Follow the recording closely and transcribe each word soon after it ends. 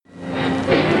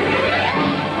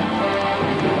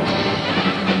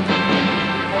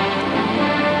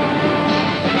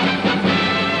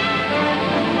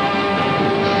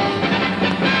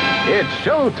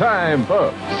showtime,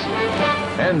 folks.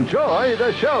 Enjoy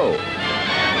the show.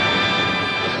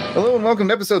 Hello and welcome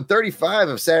to episode 35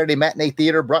 of Saturday Matinee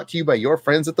Theater, brought to you by your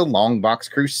friends at the Long Box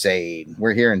Crusade.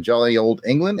 We're here in jolly old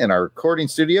England in our recording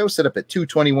studio set up at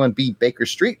 221B Baker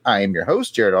Street. I am your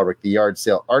host, Jared Ulrich, the yard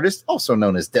sale artist, also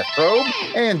known as Death Probe.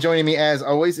 And joining me as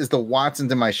always is the Watson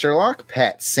to my Sherlock,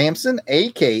 Pat Sampson,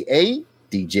 a.k.a.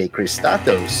 DJ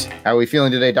Christatos. How are we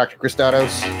feeling today, Dr.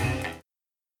 Christatos?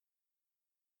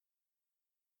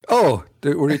 Oh,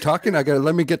 were you talking?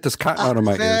 Let me get this cotton out of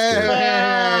my ears. There's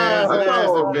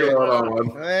a bit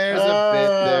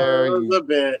there. There's a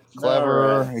bit.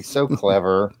 Clever. He's so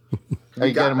clever. Are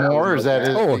you getting more? Or is that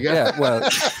it? Oh, yeah. Well,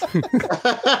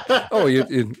 oh, you're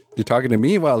talking to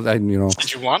me? Well,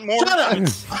 Did you want more?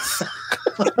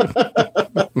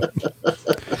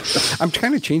 I'm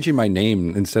kind of changing my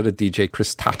name. Instead of DJ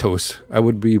Christatos, I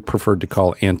would be preferred to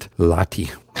call Aunt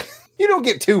Lottie. You don't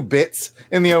get 2 bits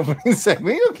in the opening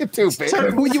segment. You don't get 2 bits.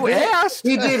 Well, you asked.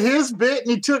 He did his bit and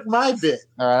he took my bit.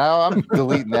 All right, I'm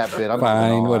deleting that bit. I'm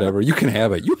fine, whatever. You can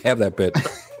have it. You have that bit.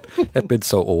 That bit's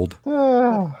so old.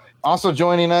 Also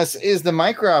joining us is the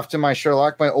Mycroft to my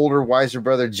Sherlock, my older, wiser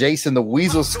brother, Jason the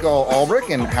Weasel Skull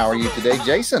Ulrich. And how are you today,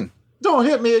 Jason? Don't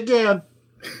hit me again.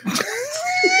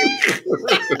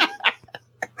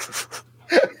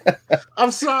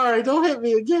 I'm sorry. Don't hit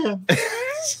me again.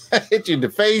 I hit you in the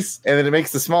face, and then it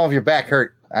makes the small of your back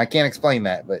hurt. I can't explain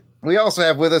that, but we also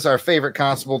have with us our favorite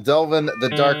constable, Delvin the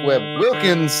Dark Web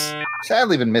Wilkins.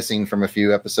 Sadly been missing from a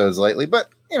few episodes lately, but,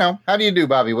 how do you do,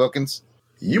 Bobby Wilkins?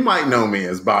 You might know me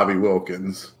as Bobby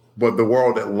Wilkins, but the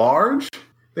world at large,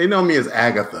 they know me as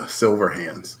Agatha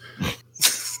Silverhands.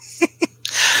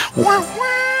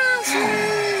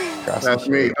 That's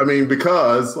me. I mean,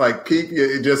 because, people,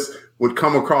 it just would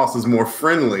come across as more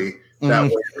friendly. That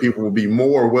way people will be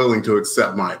more willing to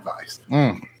accept my advice.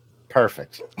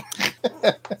 Perfect.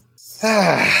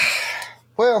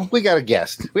 Well, we got a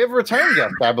guest. We have a return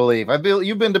guest, I believe.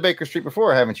 You've been to Baker Street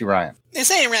before, haven't you, Ryan?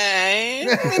 This ain't right.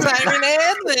 It's Irene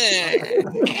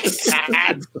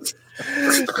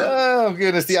Adler. Oh,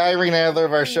 goodness. The Irene Adler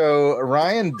of our show,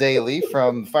 Ryan Daly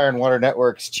from Fire and Water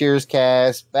Network's Cheers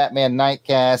Cast, Batman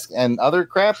Nightcast, and other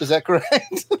crap. Is that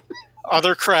correct?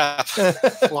 Other crap.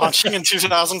 Launching in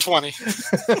 2020.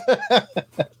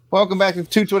 Welcome back to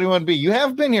 221B. You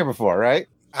have been here before, right?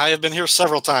 I have been here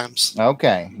several times.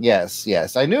 Okay.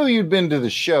 Yes. I knew you'd been to the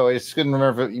show. I just couldn't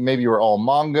remember if maybe you were all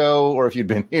Mongo or if you'd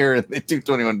been here in the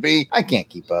 221B. I can't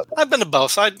keep up. I've been to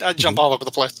both. I jump all over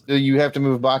the place. Do you have to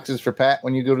move boxes for Pat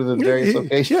when you go to the various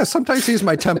locations? Yeah, sometimes he's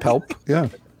my temp help. Yeah.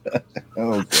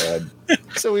 Oh, God.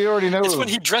 So we already know. It's when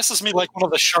he dresses me like one of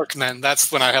the shark men.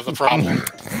 That's when I have the problem.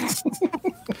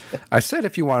 I said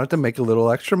if you wanted to make a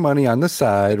little extra money on the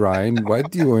side, Ryan, why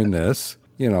doing this?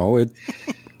 It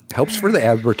helps for the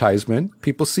advertisement.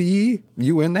 People see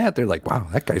you in that. They're like, wow,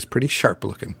 that guy's pretty sharp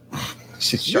looking.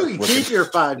 You can keep your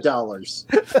 $5.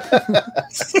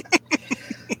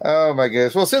 Oh, my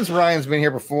goodness. Well, since Ryan's been here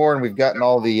before and we've gotten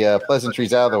all the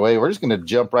pleasantries out of the way, we're just going to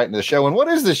jump right into the show. And what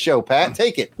is this show, Pat?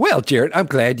 Take it. Well, Jared, I'm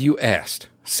glad you asked.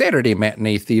 Saturday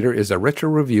Matinee Theater is a retro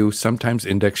review, sometimes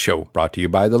index show brought to you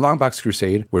by the Longbox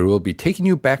Crusade, where we'll be taking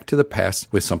you back to the past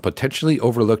with some potentially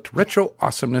overlooked retro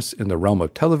awesomeness in the realm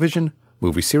of television,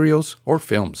 movie serials, or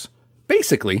films.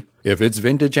 Basically, if it's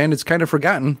vintage and it's kind of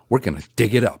forgotten, we're going to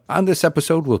dig it up. On this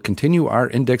episode, we'll continue our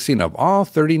indexing of all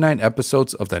 39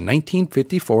 episodes of the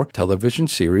 1954 television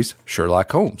series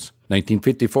Sherlock Holmes.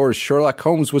 1954's Sherlock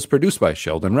Holmes was produced by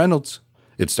Sheldon Reynolds.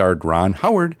 It starred Ron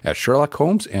Howard as Sherlock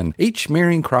Holmes and H.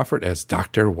 Marion Crawford as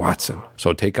Dr. Watson.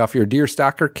 So take off your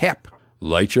deerstalker cap,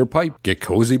 light your pipe, get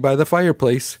cozy by the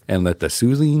fireplace, and let the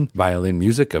soothing violin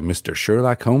music of Mr.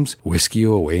 Sherlock Holmes whisk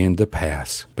you away in the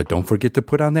past. But don't forget to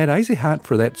put on that icy hot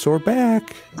for that sore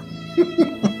back.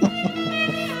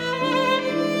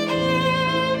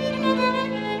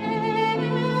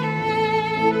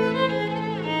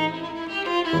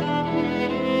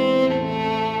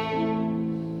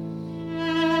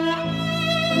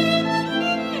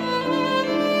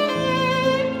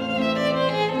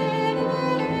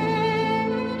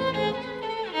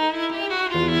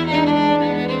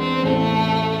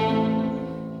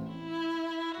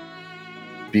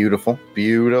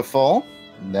 Beautiful.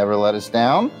 Never let us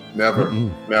down.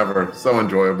 Never. So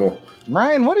enjoyable.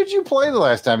 Ryan, what did you play the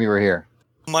last time you were here?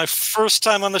 My first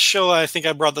time on the show, I think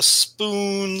I brought the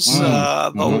spoons.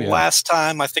 Last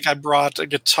time, I think I brought a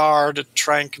guitar to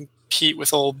try and compete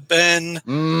with old Ben.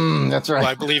 That's right. Who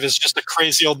I believe is just a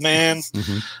crazy old man.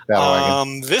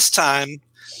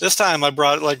 This time I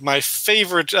brought like my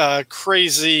favorite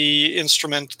crazy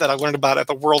instrument that I learned about at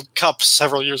the World Cup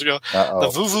several years ago,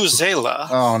 the vuvuzela.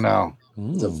 Oh no!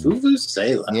 The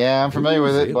Vuvuzela. Yeah, I'm familiar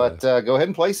with it, but go ahead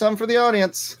and play some for the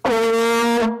audience.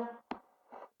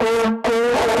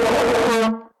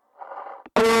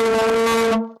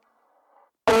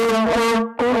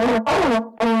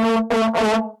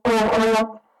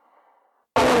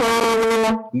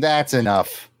 That's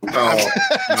enough. Oh,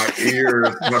 my ears,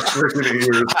 my freaking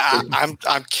ears.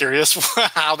 I'm curious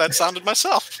how that sounded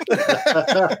myself.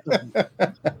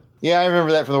 Yeah, I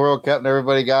remember that from the World Cup, and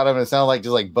everybody got them, and it sounded like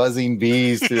just like buzzing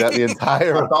bees throughout the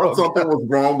entire I thought World something Cup. was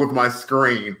wrong with my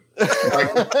screen.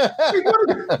 Like,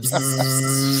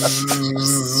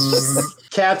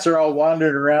 Cats are all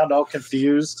wandering around, all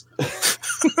confused.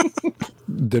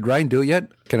 Did Ryan do it yet?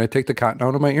 Can I take the cotton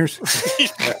out of my ears?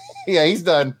 Yeah, he's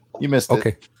done. You missed it.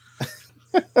 Okay.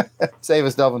 Save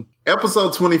us, Delvin.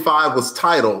 Episode 25 was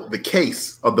titled The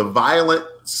Case of the Violent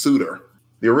Suitor.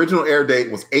 The original air date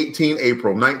was 18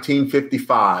 April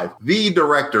 1955. The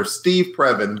director, Steve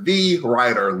Previn. The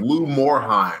writer, Lou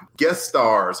Morheim. Guest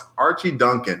stars, Archie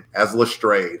Duncan as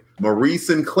Lestrade, Marie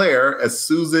Sinclair as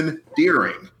Susan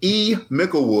Deering, E.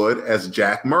 Micklewood as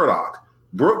Jack Murdoch,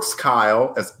 Brooks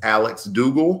Kyle as Alex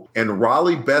Dougal, and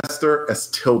Raleigh Bester as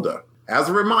Tilda. As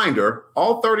a reminder,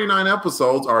 all 39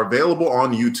 episodes are available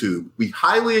on YouTube. We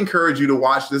highly encourage you to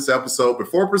watch this episode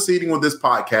before proceeding with this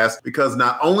podcast, because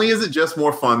not only is it just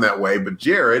more fun that way, but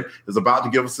Jared is about to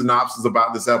give a synopsis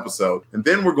about this episode, and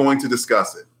then we're going to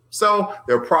discuss it. So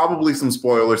there are probably some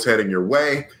spoilers heading your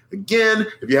way. Again,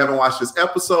 if you haven't watched this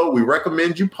episode, we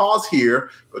recommend you pause here,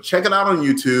 go check it out on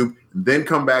YouTube, and then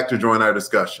come back to join our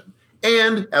discussion.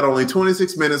 And at only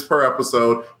 26 minutes per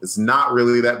episode, it's not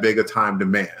really that big a time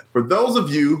demand. For those of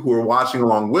you who are watching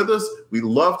along with us, we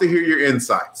love to hear your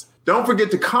insights. Don't forget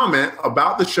to comment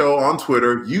about the show on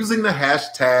Twitter using the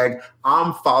hashtag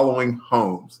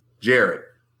 #I'mFollowingHolmes. Jared.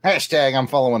 Hashtag I'm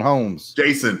following Holmes.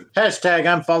 Jason. Hashtag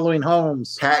I'm following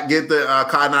Holmes. Pat, get the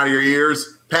cotton out of your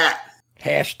ears. Pat.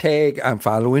 Hashtag I'm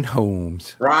following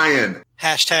Holmes. Ryan.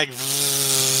 Hashtag.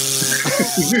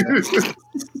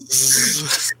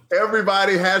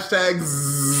 Everybody, hashtag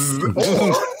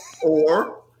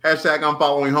or hashtag I'm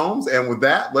following Holmes. And with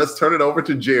that, let's turn it over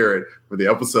to Jared for the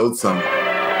episode summary.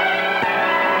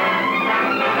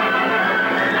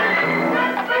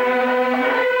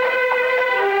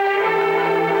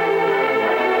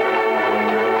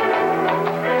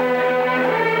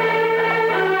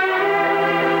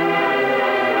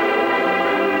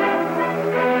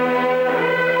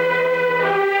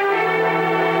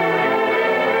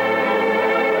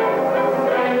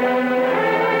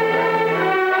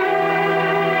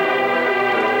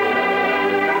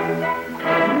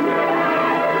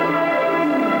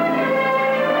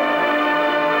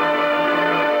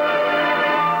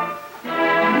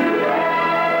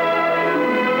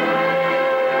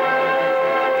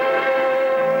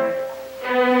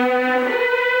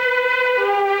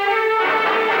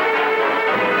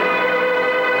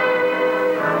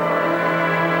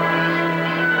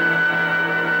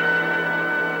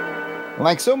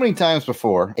 Like so many times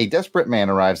before, a desperate man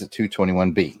arrives at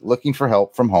 221B, looking for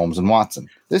help from Holmes and Watson.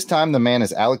 This time, the man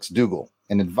is Alex Dougal,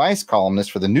 an advice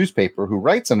columnist for the newspaper who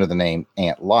writes under the name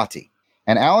Aunt Lottie.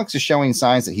 And Alex is showing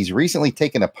signs that he's recently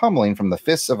taken a pummeling from the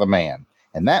fists of a man,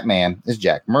 and that man is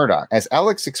Jack Murdoch. As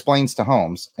Alex explains to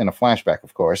Holmes, in a flashback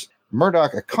of course,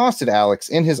 Murdoch accosted Alex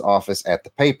in his office at the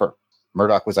paper.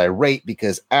 Murdoch was irate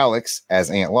because Alex, as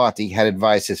Aunt Lottie, had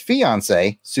advised his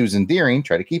fiancée, Susan Deering,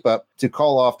 try to keep up, to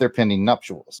call off their pending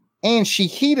nuptials. And she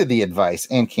heeded the advice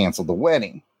and canceled the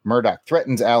wedding. Murdoch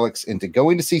threatens Alex into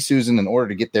going to see Susan in order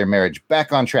to get their marriage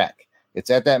back on track. It's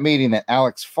at that meeting that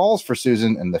Alex falls for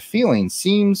Susan, and the feeling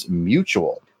seems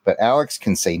mutual. But Alex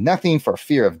can say nothing for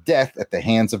fear of death at the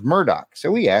hands of Murdoch,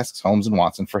 so he asks Holmes and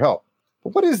Watson for help.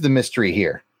 But what is the mystery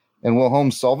here? And will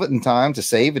Holmes solve it in time to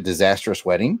save a disastrous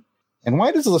wedding? And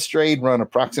why does Lestrade run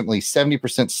approximately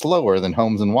 70% slower than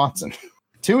Holmes and Watson?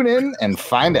 Tune in and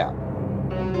find out.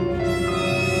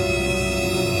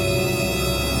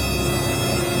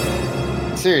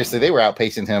 Seriously, they were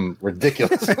outpacing him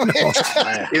ridiculously.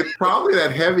 It's probably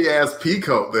that heavy-ass pea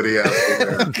coat that he has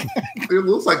on there. It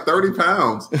looks like 30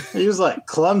 pounds. He was like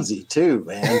clumsy too,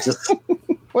 man. Just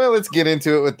Well, let's get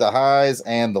into it with the highs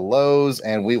and the lows,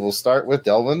 and we will start with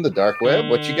Delvin, the dark web.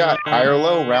 What you got? High or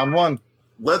low, round one?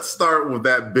 Let's start with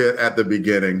that bit at the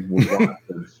beginning with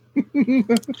Watson.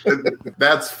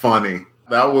 That's funny.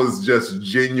 That was just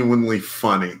genuinely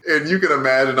funny. And you can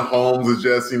imagine Holmes is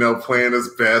just, playing his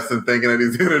best and thinking that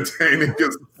he's entertaining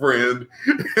his friend.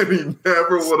 And he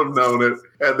never would have known it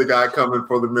had the guy coming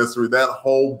for the mystery. That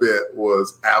whole bit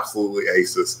was absolutely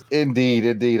aces.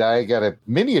 Indeed. I got a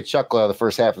chuckle out of the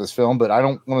first half of this film, but I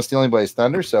don't want to steal anybody's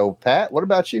thunder. So, Pat, what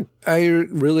about you? I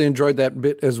really enjoyed that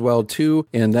bit as well, too.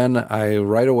 And then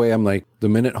right away, I'm like, the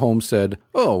minute Holmes said,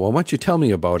 oh, well, why don't you tell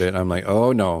me about it? I'm like,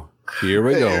 oh, no. Here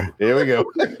we go. Here we go.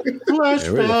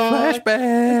 Flashback.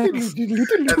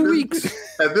 2 weeks.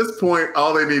 At this point,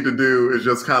 all they need to do is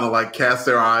just kind of like cast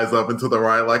their eyes up into the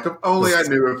right, like, if only I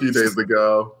knew a few days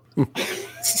ago.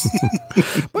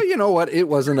 But you know what? It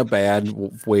wasn't a bad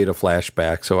way to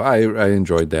flashback. So I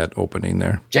enjoyed that opening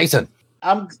there. Jason.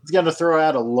 I'm going to throw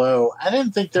out a low. I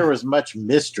didn't think there was much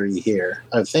mystery here.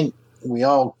 I think we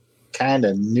all kind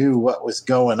of knew what was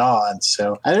going on.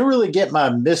 So I didn't really get my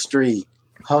mystery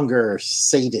hunger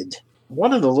sated.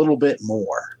 Wanted a little bit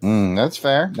more. That's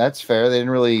fair. They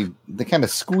kind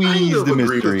of squeezed the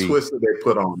mystery. The twist that they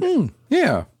put on it.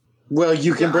 Yeah. Well,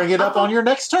 you can bring it up on your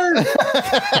next turn. That's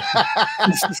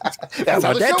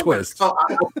how that twist.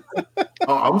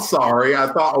 I'm sorry.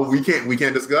 I thought we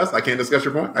can't discuss. I can't discuss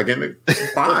your point. I can't.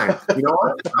 Fine. You know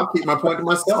what? I'll keep my point to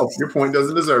myself. Your point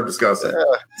doesn't deserve discussing.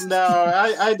 No,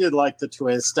 I did like the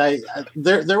twist.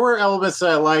 There were elements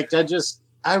that I liked.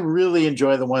 I really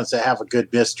enjoy the ones that have a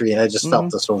good mystery, and I just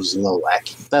felt this one was a little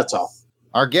lacking. That's all.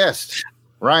 Our guest,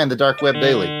 Ryan, the Dark Web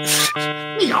Daily.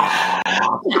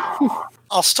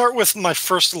 I'll start with my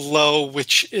first low,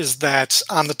 which is that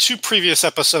on the 2 previous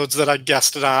episodes that I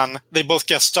guested on, they both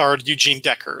guest starred Eugene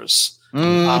Deckers. We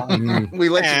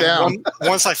let you down.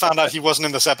 Once I found out he wasn't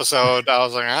in this episode, I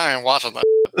was like, I ain't watching that.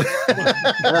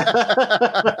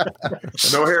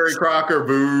 No Harry Crocker,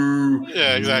 boo.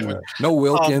 Yeah, exactly. No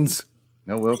Wilkins.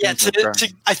 No Wilkins. Yeah,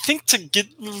 I think to get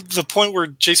the point where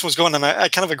Jason was going, and I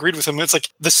kind of agreed with him, it's like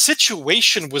the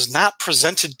situation was not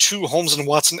presented to Holmes and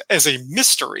Watson as a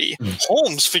mystery.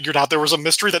 Holmes figured out there was a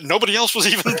mystery that nobody else was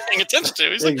even paying attention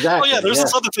to. He's like, exactly, oh yeah, there's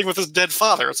this other thing with his dead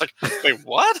father. It's like, wait,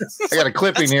 what? I got a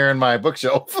clipping here in my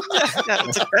bookshelf.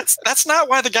 It's like, that's not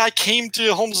why the guy came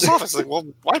to Holmes' office. It's like, well,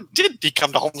 why did he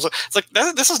come to Holmes? It's like,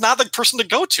 this is not the person to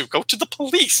go to. Go to the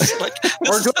police. Like,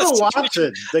 or go to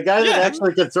Watson, the guy that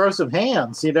actually could throw some hands,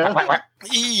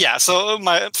 Yeah, so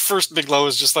my first big low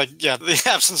is just like, the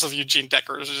absence of Eugene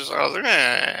Deckers. I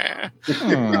was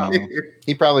like,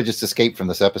 He probably just escaped from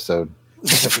this episode.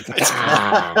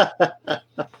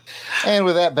 And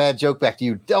with that bad joke, back to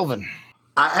you, Delvin.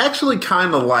 I actually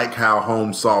kind of like how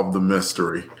Holmes solved the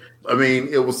mystery. I mean,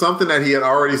 it was something that he had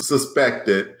already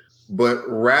suspected, but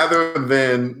rather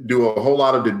than do a whole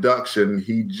lot of deduction,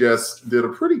 he just did a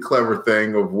pretty clever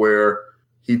thing of where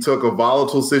he took a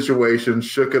volatile situation,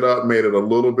 shook it up, made it a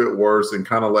little bit worse, and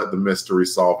kind of let the mystery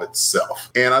solve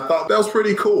itself. And I thought that was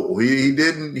pretty cool. He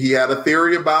had a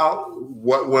theory about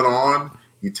what went on.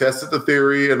 He tested the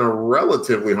theory in a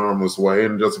relatively harmless way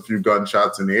and just a few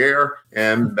gunshots in the air,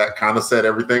 and that kind of set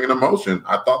everything in motion.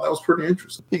 I thought that was pretty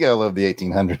interesting. You gotta love the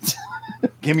 1800s.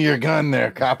 Give me your gun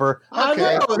there, copper.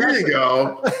 Okay, there you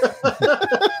go.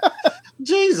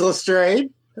 Jeez,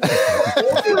 Lestrade.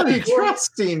 Pretty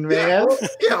trusting, man.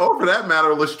 Yeah, or for that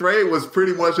matter, Lestrade was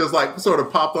pretty much just like sort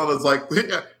of popped on as like,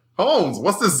 Holmes,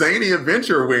 what's the zany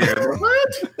adventure win?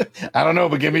 What? I don't know,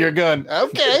 but give me your gun.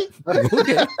 Okay.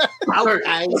 Okay.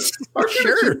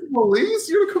 Sure. Police,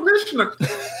 you're the commissioner.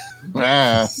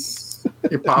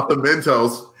 You pop the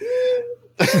Mentos.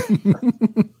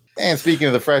 And speaking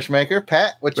of the fresh maker,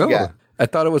 Pat, what you got? I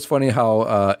thought it was funny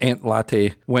how Aunt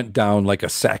Latte went down like a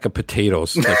sack of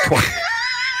potatoes. Like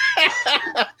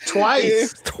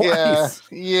Twice.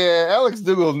 Yeah. Alex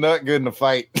Dougal's not good in a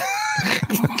fight.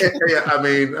 Yeah, I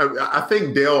mean, I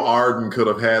think Dale Arden could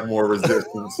have had more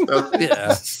resistance.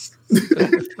 Yeah.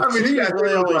 I mean, he got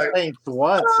really only like, faint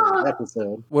once in the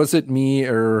episode. Was it me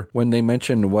or when they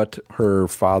mentioned what her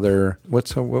father?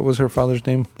 What was her father's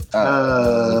name?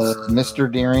 Mr.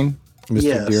 Deering. Mr.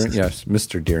 Yes. Deering. Yes,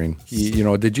 Mr. Deering.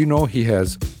 Did you know he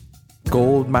has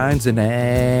gold mines in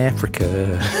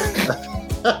Africa?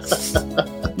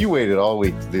 You waited all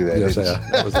week to do that. Yes,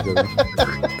 that was a good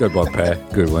one. Good one,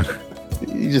 Pat. Good one.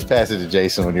 You just pass it to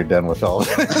Jason when you're done with all of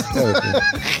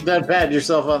it. Then pat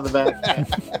yourself on the back.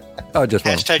 Oh, just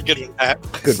one. Hashtag good one,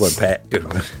 Pat. Good one, Pat. Good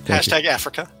one. Hashtag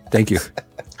Africa. Thank you.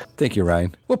 Thank you,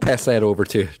 Ryan. We'll pass that over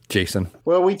to Jason.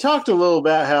 Well, we talked a little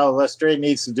about how Lestrade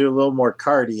needs to do a little more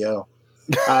cardio.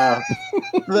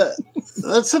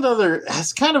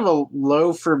 That's kind of a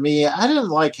low for me. I didn't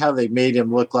like how they made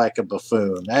him look like a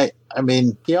buffoon. I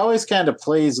mean, he always kind of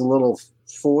plays a little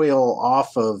foil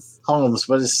off of Holmes,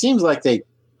 but it seems like they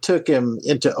took him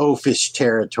into oafish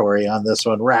territory on this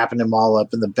one, wrapping him all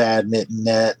up in the badminton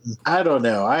net. I don't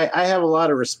know. I have a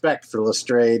lot of respect for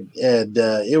Lestrade, and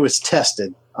it was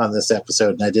tested on this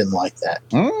episode, and I didn't like that.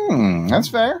 That's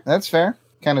fair. That's fair.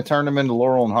 Kind of turned him into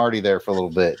Laurel and Hardy there for a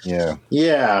little bit. Yeah.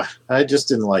 Yeah, I just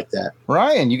didn't like that.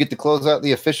 Ryan, you get to close out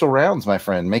the official rounds, my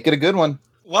friend. Make it a good one.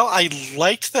 Well, I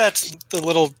liked that the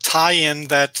little tie-in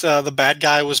that the bad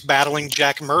guy was battling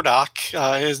Jack Murdoch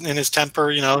in his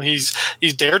temper. You know, he's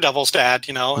Daredevil's dad.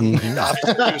 You know, and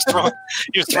obviously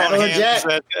he was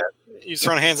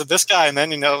throwing hands at this guy, and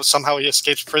then somehow he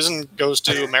escapes prison, goes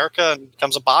to America, and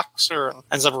becomes a boxer, and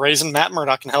ends up raising Matt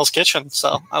Murdock in Hell's Kitchen.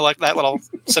 So I like that little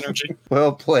synergy.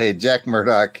 Well played. Jack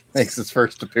Murdoch makes his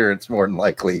first appearance more than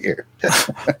likely here.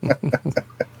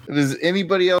 Does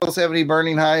anybody else have any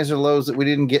burning highs or lows that we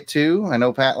didn't get to? I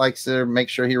know Pat likes to make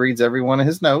sure he reads every one of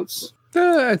his notes.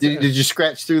 Did you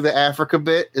scratch through the Africa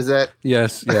bit? Is that?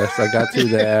 Yes, I got through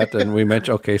that, and we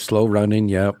mentioned slow running.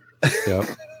 Yep.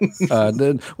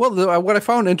 What I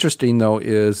found interesting though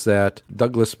is that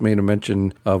Douglas made a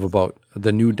mention of about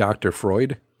the new Dr.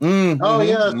 Freud. Mm-hmm. Oh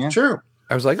yeah, true.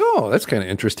 I was like, oh, that's kind of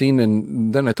interesting.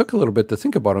 And then I took a little bit to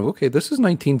think about it. Okay, this is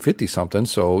 1950 something.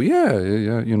 So yeah,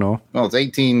 Well, it's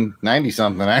 1890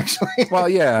 something actually. Well,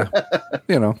 yeah,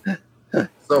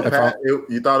 So Pat,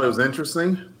 you thought it was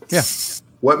interesting? Yeah.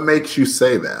 What makes you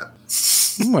say that?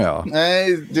 Well,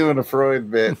 He's doing a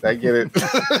Freud bit. I get it.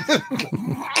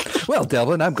 well,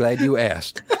 Delvin, I'm glad you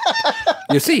asked.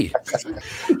 You see,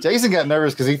 Jason got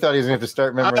nervous because he thought he was going to have to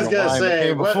start remembering the line that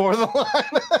came before the line.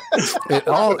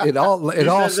 it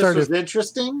all started. This was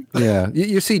interesting. Yeah,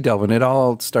 you see, Delvin, it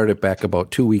all started back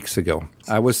about 2 weeks ago.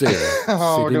 I was there.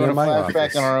 We're doing a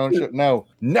flashback on our own show.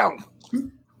 No.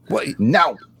 Wait,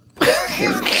 no.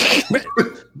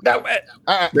 No.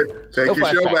 Take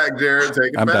your show back, Jared.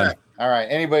 Take it I'm back. done. All right.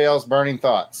 Anybody else burning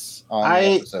thoughts on the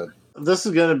episode? This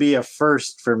is going to be a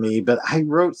first for me, but I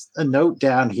wrote a note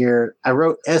down here. I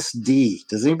wrote SD.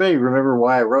 Does anybody remember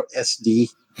why I wrote SD?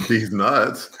 He's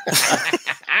nuts.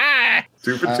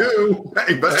 2 for 2.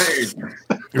 Bang, bang.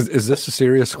 Is this a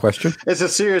serious question? It's a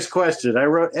serious question. I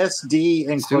wrote SD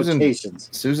in quotations.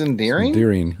 Susan Deering?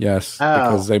 Deering, yes,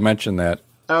 because they mentioned that.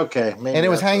 Okay. And it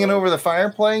was hanging over the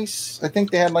fireplace. I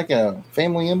think they had like a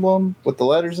family emblem with the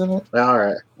letters in it. All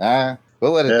right.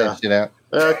 We'll edit that shit out.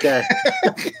 Okay.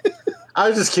 I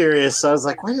was just curious. I was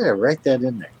like, why did I write that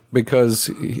in there? Because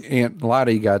Aunt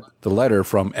Lottie got the letter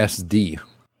from SD.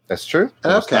 That's true.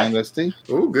 Okay. SD.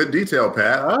 Ooh, good detail,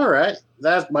 Pat. All right.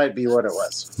 That might be what it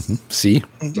was. See?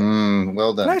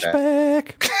 Well done,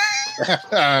 Flashback.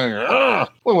 Pat.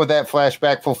 Well, with that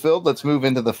flashback fulfilled, let's move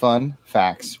into the fun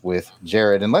facts with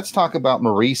Jared. And let's talk about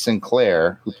Marie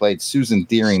Sinclair, who played Susan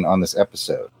Deering on this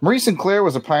episode. Marie Sinclair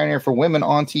was a pioneer for women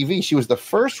on TV. She was the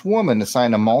first woman to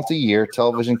sign a multi-year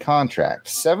television contract.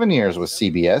 7 years with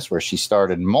CBS, where she starred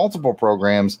in multiple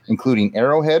programs, including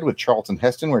Arrowhead with Charlton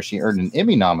Heston, where she earned an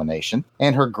Emmy nomination.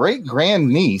 And her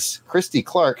great-grandniece, Christy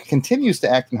Clark, continues to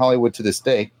act in Hollywood to this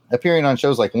day, appearing on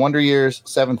shows like Wonder Years,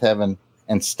 Seventh Heaven,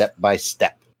 and Step by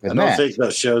Step. I don't think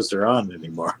those shows are on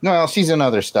anymore. No, she's in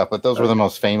other stuff, but those were the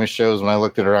most famous shows when I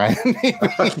looked at her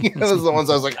IMDb. Those are the ones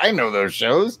I was like, I know those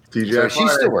shows. TGI So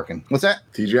she's still working. What's that?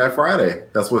 TGI Friday.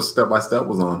 That's what Step by Step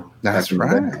was on. That's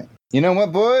right. You know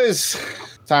what, boys?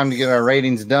 Time to get our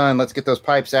ratings done. Let's get those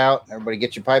pipes out. Everybody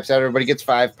get your pipes out. Everybody gets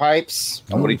 5 pipes.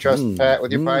 Nobody trusts Pat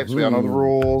with your pipes. We all know the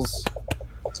rules.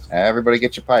 Everybody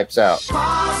get your pipes out.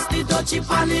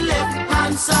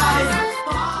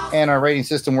 And our rating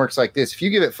system works like this. If you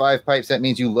give it 5 pipes, that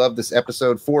means you love this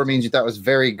episode. 4 means you thought it was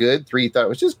very good. 3, you thought it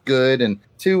was just good. And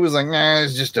 2 was like, nah,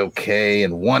 it's just okay.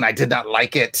 And 1, I did not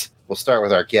like it. We'll start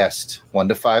with our guest. 1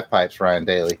 to 5 pipes, Ryan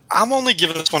Daly. I'm only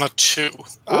giving this one a 2.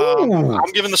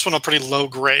 I'm giving this one a pretty low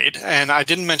grade. And I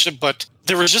didn't mention it, but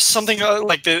there was just something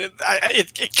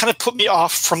it kind of put me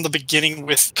off from the beginning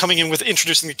with coming in with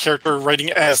introducing the character, writing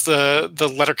as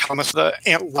the letter columnist, the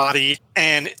Aunt Lottie.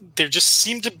 And there just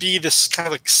seemed to be this kind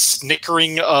of like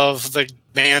snickering of the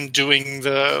man doing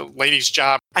the lady's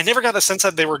job. I never got the sense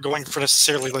that they were going for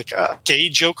necessarily like a gay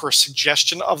joke or a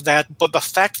suggestion of that. But the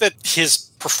fact that his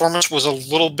performance was a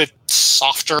little bit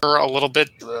softer, a little bit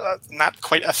not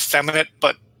quite effeminate,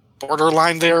 but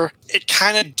borderline there, it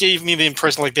kind of gave me the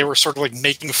impression like they were sort of like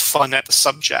making fun at the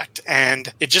subject,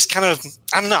 and it just kind of,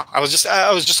 I don't know, I was just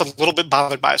a little bit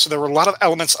bothered by it. So there were a lot of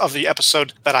elements of the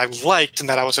episode that I liked and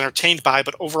that I was entertained by,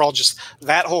 but overall just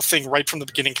that whole thing right from the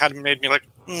beginning kind of made me like,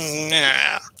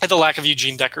 nah. And the lack of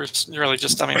Eugene Decker's really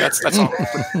just, I mean, that's all.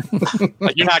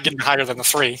 Like, you're not getting higher than the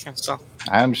 3. So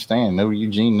I understand. No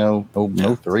Eugene, no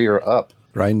 3 or up.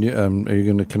 Ryan, are you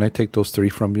gonna? Can I take those 3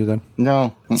 from you then?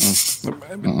 No.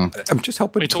 I'm just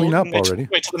helping clean up already.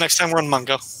 Wait till the next time we're on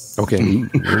Mungo. Okay.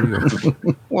 There you go.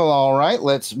 Well, all right.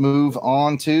 Let's move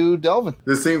on to Delvin.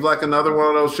 This seems like another one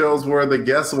of those shows where the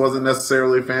guest wasn't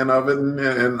necessarily a fan of it,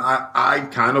 and I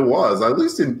kind of was. I at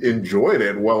least enjoyed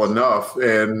it well enough.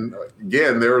 And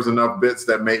again, there was enough bits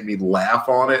that made me laugh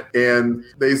on it. And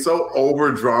they so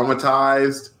over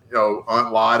dramatized.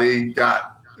 Aunt Lottie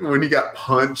when he got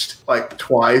punched like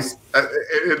twice,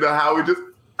 and how he just.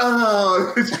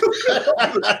 Oh, I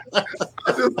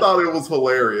just thought it was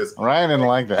hilarious. Ryan didn't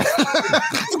like that.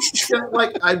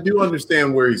 I do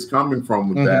understand where he's coming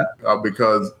from with that,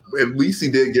 because at least he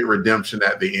did get redemption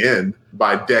at the end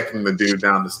by decking the dude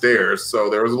down the stairs. So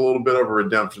there was a little bit of a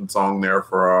redemption song there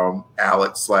for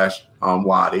Alex /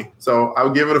 Lottie. So I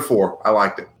would give it a 4. I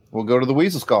liked it. We'll go to the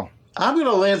Weasel Skull. I'm going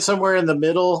to land somewhere in the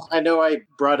middle. I know I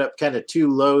brought up kind of 2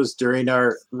 lows during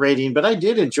our rating, but I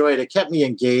did enjoy it. It kept me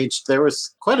engaged. There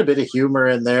was quite a bit of humor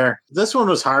in there. This one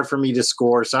was hard for me to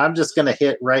score, so I'm just going to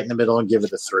hit right in the middle and give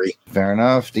it a 3. Fair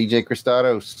enough. DJ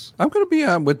Christados. I'm going to be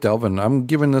with Delvin. I'm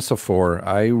giving this a 4.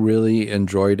 I really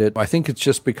enjoyed it. I think it's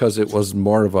just because it was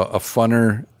more of a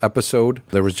funner episode.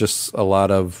 There was just a lot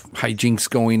of hijinks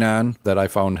going on that I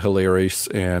found hilarious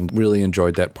and really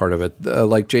enjoyed that part of it.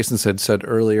 Like Jason said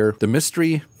earlier, the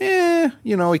mystery,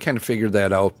 we kind of figured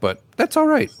that out, but that's all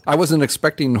right. I wasn't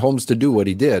expecting Holmes to do what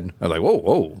he did. I was like,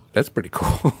 whoa, that's pretty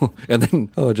cool. And then,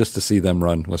 just to see them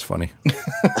run was funny.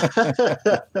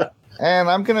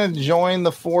 And I'm going to join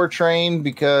the 4 train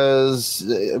because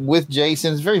with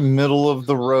Jason, it's very middle of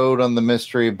the road on the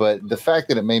mystery, but the fact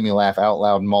that it made me laugh out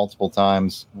loud multiple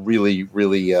times really,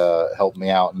 really helped me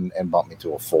out and bumped me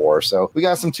to a 4. So we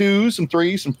got some 2s, some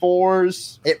 3s, some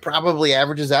 4s. It probably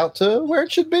averages out to where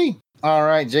it should be. All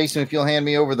right, Jason, if you'll hand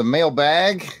me over the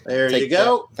mailbag. There you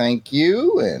go. Thank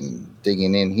you. And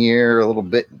digging in here a little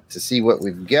bit to see what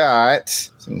we've got.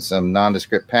 Some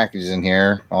nondescript packages in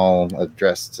here, all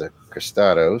addressed to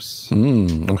Christados.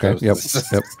 Okay. Yep.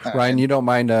 Ryan, you don't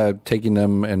mind taking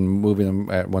them and moving them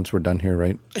once we're done here,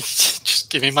 right? Just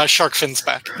give me my shark fins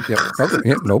back. Yep. Okay.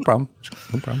 Yep. No problem.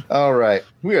 All right.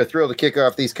 We are thrilled to kick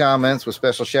off these comments with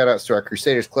special shout outs to our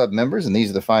Crusaders Club members. And these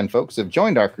are the fine folks who have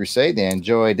joined our crusade. They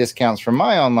enjoy discounts from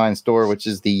my online store, which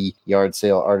is the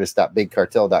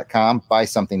yardsaleartist.bigcartel.com. Buy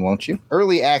something, won't you?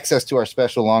 Early access to our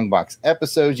special long box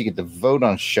episodes. You get to vote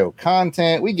on show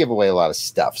content. We give away a lot of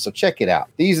stuff. So check it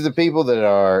out. These are the people that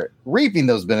are reaping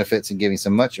those benefits and giving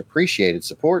some much appreciated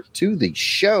support to the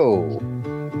show.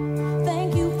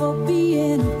 Thank you for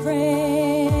being a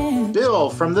friend. Bill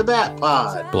from the Bat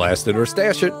Pod. Blast it or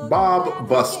stash it. Bob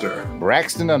Buster.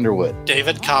 Braxton Underwood.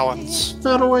 David Collins.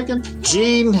 Awaken.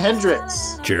 Gene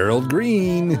Hendricks. Gerald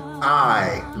Green.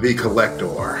 I, the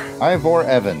Collector. Ivor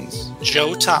Evans.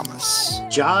 Joe Thomas.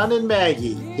 John and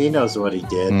Maggie. He knows what he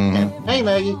did. And hey,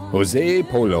 Maggie. Jose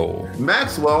Polo.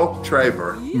 Maxwell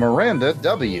Traver. Miranda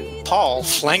W. Paul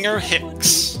Flanger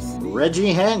Hicks.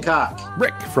 Reggie Hancock.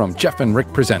 Rick from Jeff and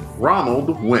Rick Present.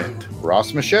 Ronald Went.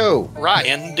 Ross Michaud.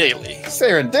 Ryan Daly.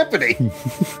 Serendipity.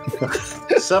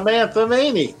 Samantha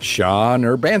Maney. Sean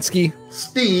Urbanski.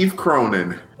 Steve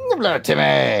Cronin.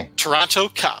 Timmy. Toronto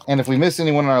Cop. And if we miss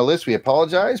anyone on our list, we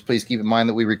apologize. Please keep in mind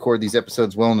that we record these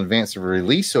episodes well in advance of a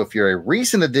release. So if you're a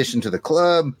recent addition to the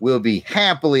club, we'll be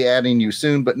happily adding you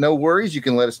soon. But no worries. You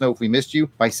can let us know if we missed you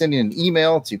by sending an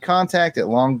email to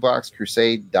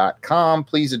contact@longboxcrusade.com.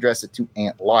 Please address it to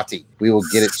Aunt Lottie. We will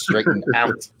get it straightened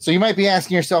out. So you might be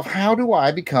asking yourself, how do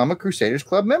I become a Crusaders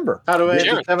Club member? How do I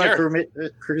Jared, become a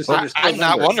Crusaders Club I'm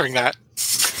not member? wondering that.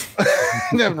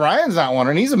 Ryan's not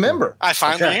wondering. He's a member. I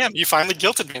finally am. You finally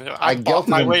guilted me. I bought guilted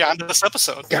my him. way onto this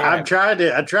episode. I'm trying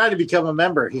to become a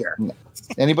member here.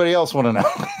 Anybody else want to know?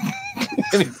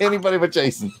 Anybody but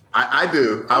Jason. I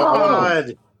do. I want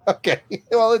to know. Okay.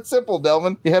 Well, it's simple,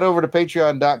 Delvin. You head over to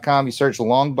patreon.com. You search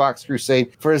Longbox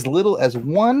Crusade. For as little as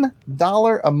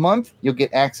 $1 a month, you'll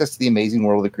get access to the amazing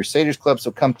world of the Crusaders Club. So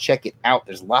come check it out.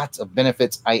 There's lots of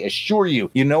benefits, I assure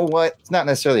you. You know what? It's not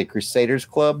necessarily a Crusaders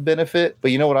Club benefit, but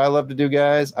you know what I love to do,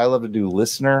 guys? I love to do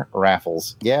listener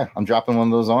raffles. Yeah, I'm dropping one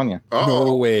of those on you.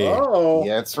 No way. Oh,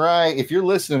 Yeah, that's right. If you're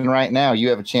listening right now, you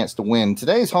have a chance to win.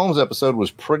 Today's Holmes episode was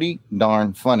pretty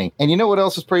darn funny. And you know what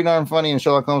else is pretty darn funny and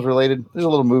Sherlock Holmes related? There's a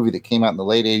little movie that came out in the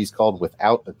late 80s called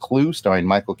Without a Clue, starring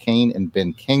Michael Caine and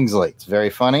Ben Kingsley. It's very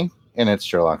funny, and it's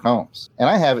Sherlock Holmes. And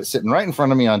I have it sitting right in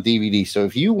front of me on DVD. So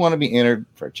if you want to be entered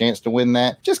for a chance to win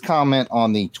that, just comment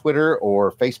on the Twitter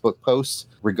or Facebook posts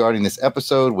regarding this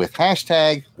episode with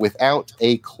hashtag Without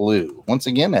a Clue. Once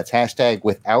again, that's hashtag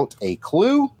Without a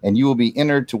Clue, and you will be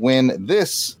entered to win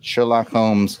this Sherlock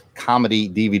Holmes comedy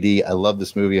DVD. I love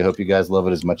this movie. I hope you guys love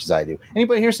it as much as I do.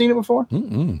 Anybody here seen it before?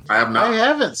 I have I not.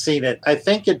 haven't seen it. I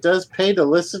think it does pay to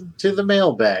listen to the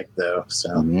mailbag, though.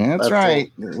 So Yeah, that's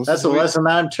right. That's a lesson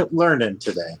I'm learning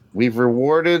today. We've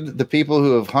rewarded the people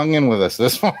who have hung in with us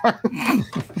this far.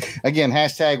 Again,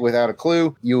 hashtag without a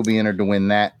clue. You will be entered to win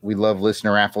that. We love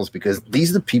listener raffles because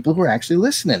these are the people who are actually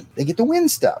listening. They get to win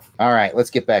stuff. All right, let's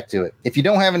get back to it. If you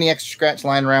don't have any extra scratch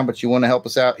lying around, but you want to help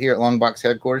us out here at Longbox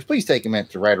headquarters, please take a minute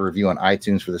to write a review on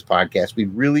iTunes for this podcast. We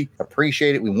really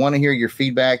appreciate it. We want to hear your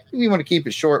feedback. If you want to keep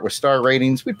it short with star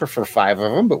ratings, we'd prefer 5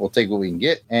 of them, but we'll take what we can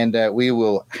get. And we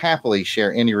will happily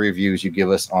share any reviews you give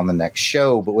us on the next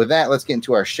show. But with that, let's get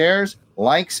into our shares,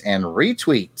 likes, and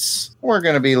retweets. We're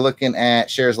going to be looking at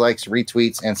shares, likes,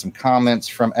 retweets, and some comments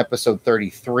from episode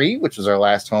 33, which was our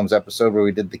last Holmes episode where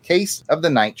we did the case of the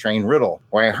night train riddle,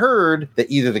 where I heard that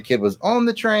either the kid was on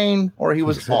the train or he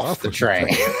was off the train.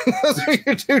 Those are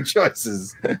your 2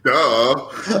 choices.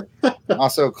 Duh.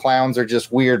 Also, clowns are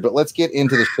just weird, but let's get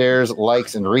into the shares,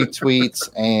 likes, and retweets.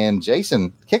 And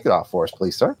Jason, kick it off for us,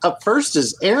 please, sir. Up first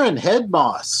is Aaron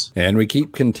Headmoss. And we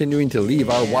keep continuing to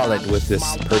leave our wallet with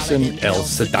this person, El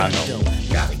Sedano.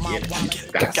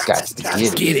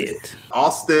 Get it.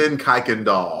 Austin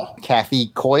Kuykendall. Kathy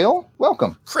Coyle,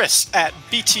 welcome. Chris at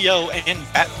BTO and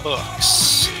Bat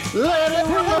Books. Let it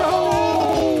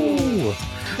roll!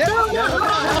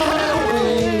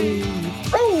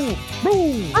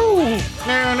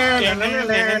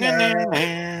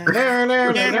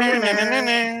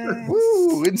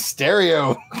 Woo, in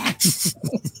stereo.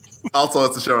 Also,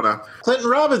 it's a show now. Clinton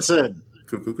Robinson.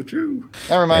 Cuckoo-cuckoo.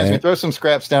 That reminds me, throw some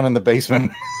scraps down in the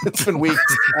basement. It's been weeks.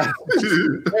 I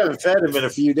haven't fed him in a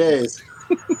few days.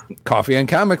 Coffee and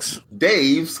Comics.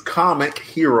 Dave's Comic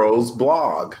Heroes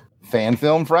blog. Fan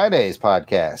Film Fridays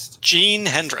podcast. Gene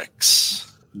Hendricks.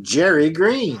 Jerry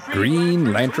Green.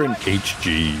 Green Lantern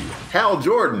HG. Hal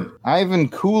Jordan. Ivan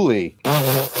Cooley. I'm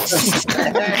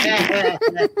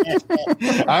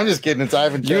just kidding. It's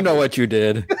Ivan. You know what you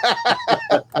did.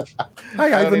 Hi, I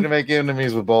don't need Ivan. to make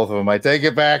enemies with both of them. I take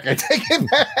it back.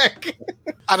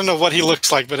 I don't know what he looks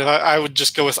like, but I would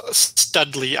just go with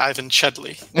Studley Ivan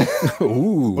Chedley.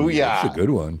 Ooh, Booyah. that's a good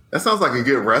one. That sounds like a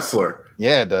good wrestler.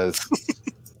 Yeah, it does.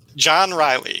 John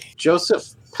Riley.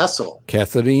 Joseph Pessel.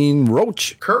 Kathleen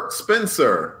Roach. Kirk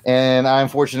Spencer. And I'm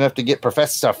fortunate enough to get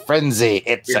Professor Frenzy.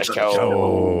 It's a show.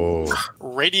 Oh,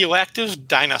 Radioactive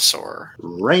Dinosaur.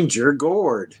 Ranger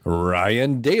Gord.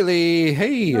 Ryan Daly.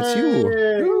 Hey, it's you.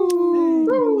 Hey.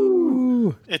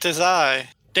 Ooh. It is I.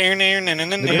 It's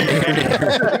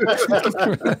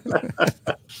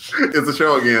a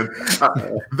show again.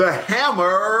 The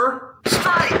Hammer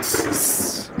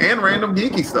Strikes. And random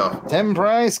geeky stuff. Tim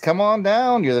Price, come on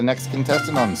down. You're the next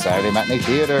contestant on Saturday Matinee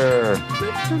Theater.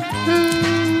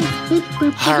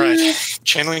 All right.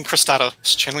 Channeling Christados.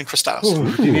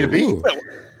 Do you need a beat? Ooh.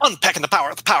 Unpacking the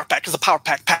power. The power pack is the power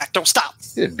pack. Don't stop.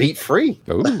 Beat free.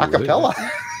 Ooh, Acapella.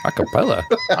 Acapella.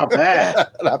 Not bad.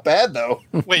 Not bad, though.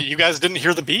 Wait, you guys didn't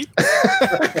hear the beat?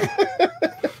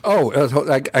 Oh,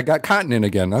 I got cotton in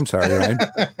again. I'm sorry, Ryan.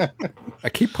 I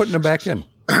keep putting it back in.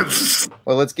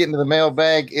 Well, let's get into the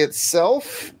mailbag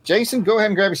itself. Jason, go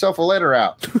ahead and grab yourself a letter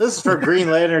out. This is for Green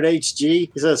Lantern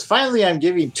HG. He says, finally, I'm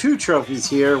giving 2 trophies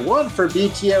here. One for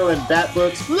BTO and Bat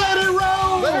Books. Let it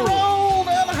roll! Let it roll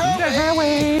down the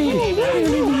highway.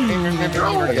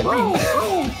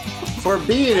 For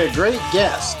being a great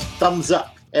guest. Thumbs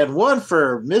up. And one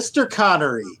for Mr.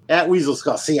 Connery at Weasel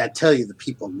Skull. See, I tell you, the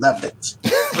people loved it.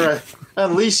 For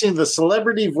unleashing the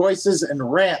celebrity voices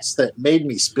and rants that made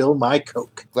me spill my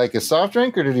Coke. Like a soft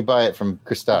drink, or did he buy it from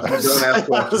Christados? Don't ask I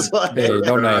questions. was like, Hey,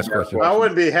 don't ask questions. I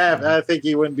wouldn't be happy. I think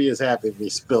he wouldn't be as happy if he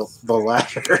spilled the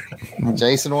latter.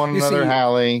 Jason won You another see-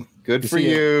 Halley. Good you for see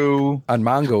it. you. On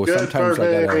Mongo, Good sometimes for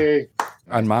I got me.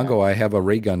 on Mongo, I have a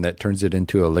ray gun that turns it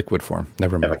into a liquid form.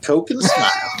 Never Have a mind. Coke and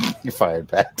smile. You're fired,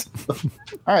 Pat. All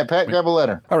right, Pat, grab a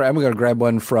letter. All right, I'm going to grab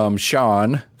one from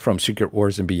Sean from Secret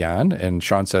Wars and Beyond. And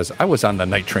Sean says, I was on the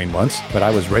night train once, but I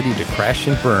was ready to crash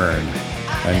and burn.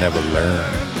 I never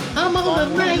learned. I'm on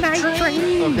the night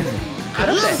train.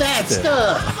 I love that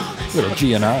stuff. Little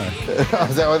GNR.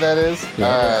 Is that what that is? Yeah.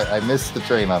 All right, I missed the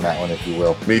train on that one, if you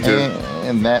will. Me too.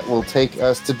 And that will take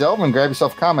us to Delvin. Grab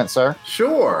yourself a comment, sir.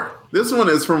 Sure. This one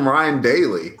is from Ryan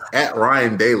Daly at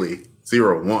Ryan Daly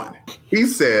 01. He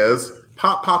says,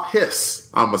 pop, pop, hiss,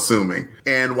 I'm assuming.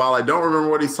 And while I don't remember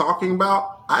what he's talking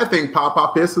about, I think pop,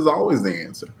 pop, hiss is always the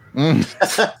answer.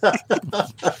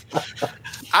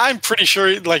 I'm pretty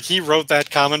sure like he wrote that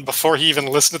comment before he even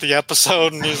listened to the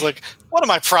episode, and he's like, what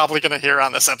am I probably going to hear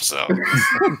on this episode?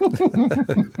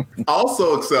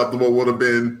 Also acceptable would have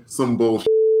been some bullshit.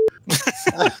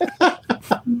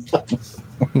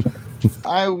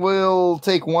 I will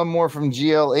take one more from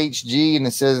GLHG, and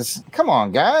it says, "Come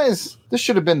on, guys. This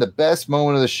should have been the best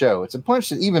moment of the show. It's a punch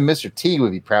that even Mr. T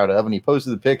would be proud of." And he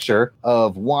posted the picture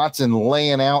of Watson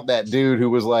laying out that dude who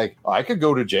was like, "I could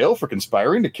go to jail for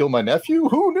conspiring to kill my nephew.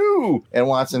 Who knew?" And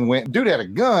Watson went, dude had a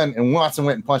gun, and Watson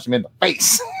went and punched him in the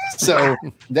face. So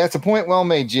that's a point well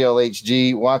made,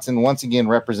 GLHG. Watson once again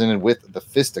represented with the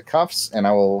fisticuffs. And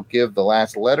I will give the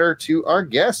last letter to our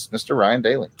guest, Mr. Ryan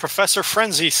Daly. Professor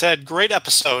Frenzy said, "Great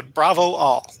episode. Bravo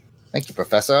all." Thank you,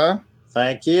 Professor.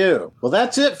 Thank you. Well,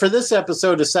 that's it for this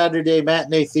episode of Saturday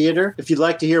Matinee Theater. If you'd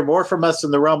like to hear more from us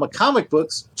in the realm of comic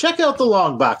books, check out the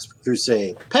Long Box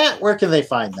Crusade. Pat, where can they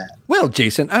find that? Well,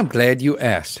 Jason, I'm glad you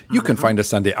asked. You can find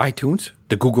us on the iTunes,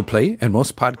 the Google Play, and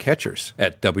most podcatchers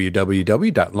at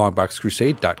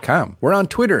www.longboxcrusade.com. We're on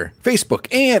Twitter, Facebook,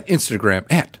 and Instagram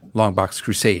at Longbox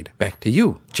Crusade. Back to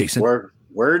you, Jason.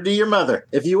 Word to your mother.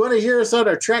 If you want to hear us on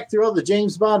our trek through all the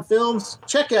James Bond films,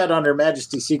 check out On Her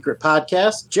Majesty's Secret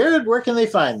Podcast. Jared, where can they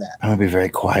find that? I'm going to be very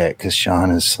quiet because Sean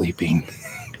is sleeping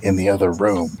in the other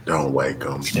room. Don't wake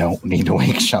him. You don't need to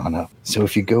wake Sean up. So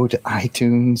if you go to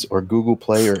iTunes or Google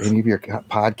Play or any of your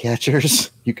podcatchers,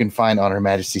 you can find On Her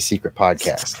Majesty's Secret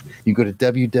Podcast. You go to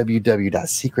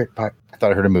www.secretpod. I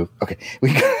thought I heard a move. Okay.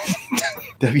 We go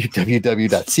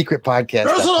www.secretpodcast.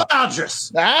 Ursula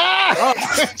Andress! Ah!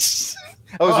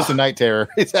 I was just a night terror.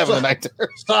 He's having a night terror.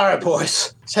 Sorry,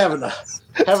 boys. He's having a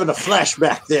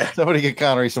flashback there. Somebody get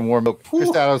Connery some warm milk.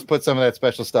 Christados put some of that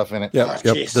special stuff in it. Yep.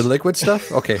 The liquid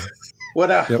stuff? Okay.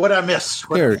 What I missed?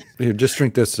 Here, just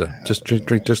drink this. Just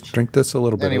drink this a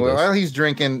little bit. Anyway, while he's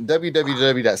drinking,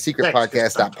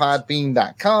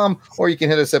 www.secretpodcast.podbean.com, or you can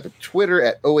hit us up at Twitter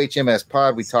at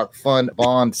OHMSPod. We talk fun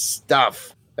Bond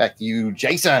stuff. Back to you,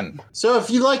 Jason. So if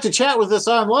you'd like to chat with us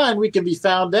online, we can be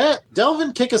found at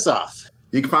Delvin. Kick us off.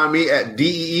 You can find me at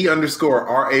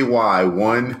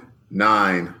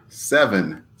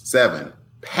DEE_RAY1977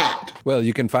 Pat. Well,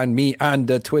 you can find me on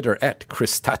the Twitter at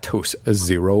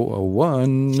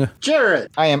Christatos01.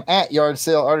 Jared. I am at Yard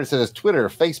Sale Artist. It is Twitter,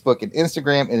 Facebook, and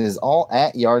Instagram. It is all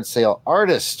at Yard Sale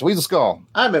Artist. Weasel Skull.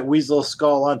 I'm at Weasel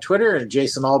Skull on Twitter and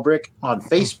Jason Albrick on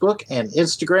Facebook and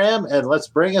Instagram. And let's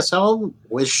bring us home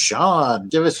with Sean.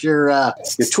 Give us your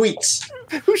tweets.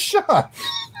 Who's Sean?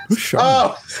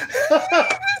 Oh,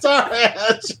 sorry.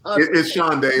 It's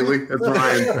Sean Daly. That's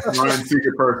Ryan's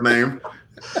secret first name.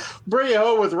 Bring it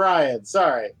home with Ryan.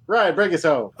 Sorry. Ryan, bring us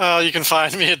home. You can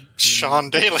find me at Sean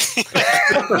Daly.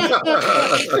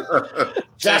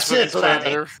 That's it,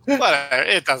 Twitter. Whatever.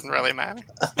 It doesn't really matter.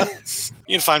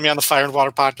 You can find me on the Fire and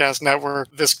Water Podcast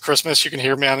Network. This Christmas, you can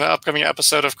hear me on an upcoming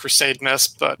episode of Crusade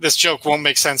Mist, but this joke won't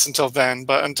make sense until then.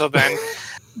 But until then,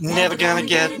 never gonna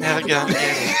get it.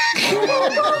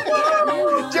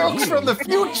 Jokes from the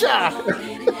future.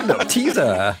 No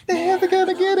teaser. Never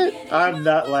gonna get it. I'm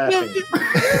not laughing.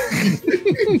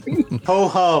 Ho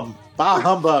hum. Bah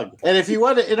humbug. And if you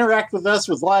want to interact with us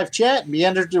with live chat and be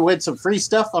entered to win some free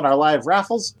stuff on our live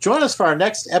raffles, join us for our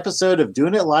next episode of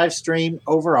Doing It live stream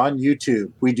over on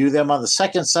YouTube. We do them on the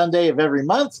second Sunday of every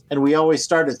month, and we always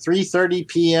start at 3:30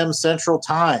 p.m. Central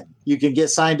Time. You can get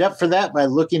signed up for that by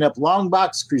looking up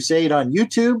Longbox Crusade on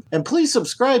YouTube, and please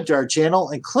subscribe to our channel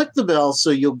and click the bell so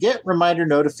you'll get reminder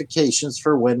notifications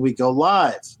for when we go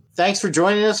live. Thanks for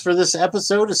joining us for this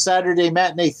episode of Saturday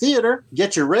Matinee Theater.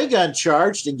 Get your ray gun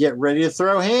charged and get ready to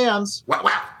throw hands. Wow,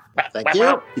 wow. Thank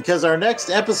you. Because our next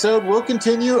episode will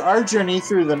continue our journey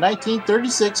through the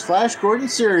 1936 Flash Gordon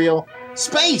serial,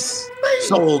 Space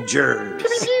Soldiers.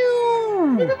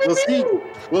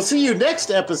 We'll see you next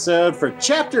episode for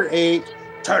Chapter 8,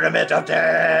 Tournament of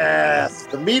Death.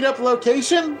 The meetup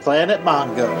location, Planet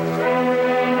Mongo.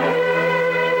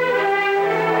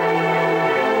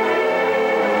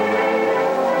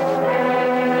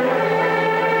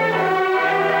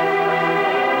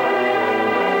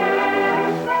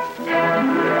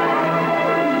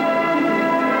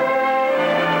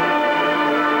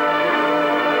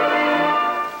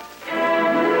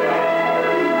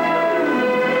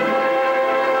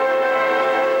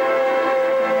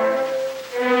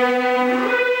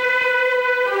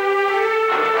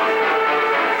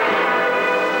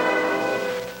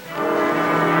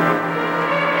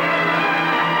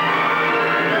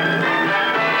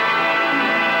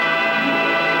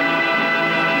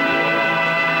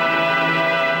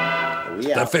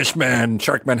 The fishmen,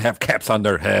 sharkmen have caps on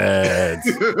their heads.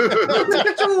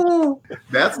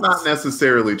 That's not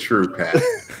necessarily true, Pat.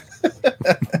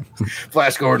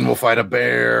 Flash Gordon will fight a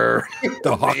bear.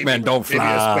 The Hawkmen don't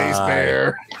fly. Maybe a space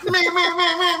bear.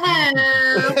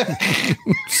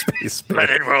 Space Let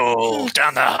it roll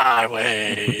down the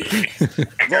highway.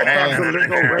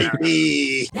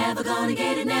 Never gonna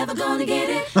get it, never gonna get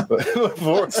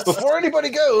it. Before anybody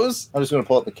goes, I'm just going to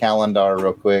pull up the calendar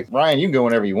real quick. Ryan, you can go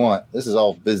whenever you want. This is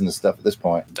all business stuff at this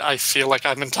point. I feel like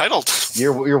I'm entitled.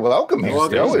 You're welcome here.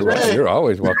 Welcome. You're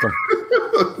always welcome.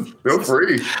 Feel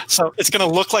free. So it's going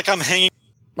to look like I'm hanging.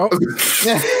 Oh,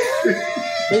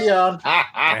 Hey, Jan.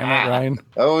 damn it, Ryan.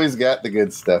 Always got the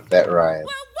good stuff, that Ryan.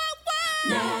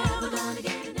 Never gonna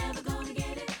get it.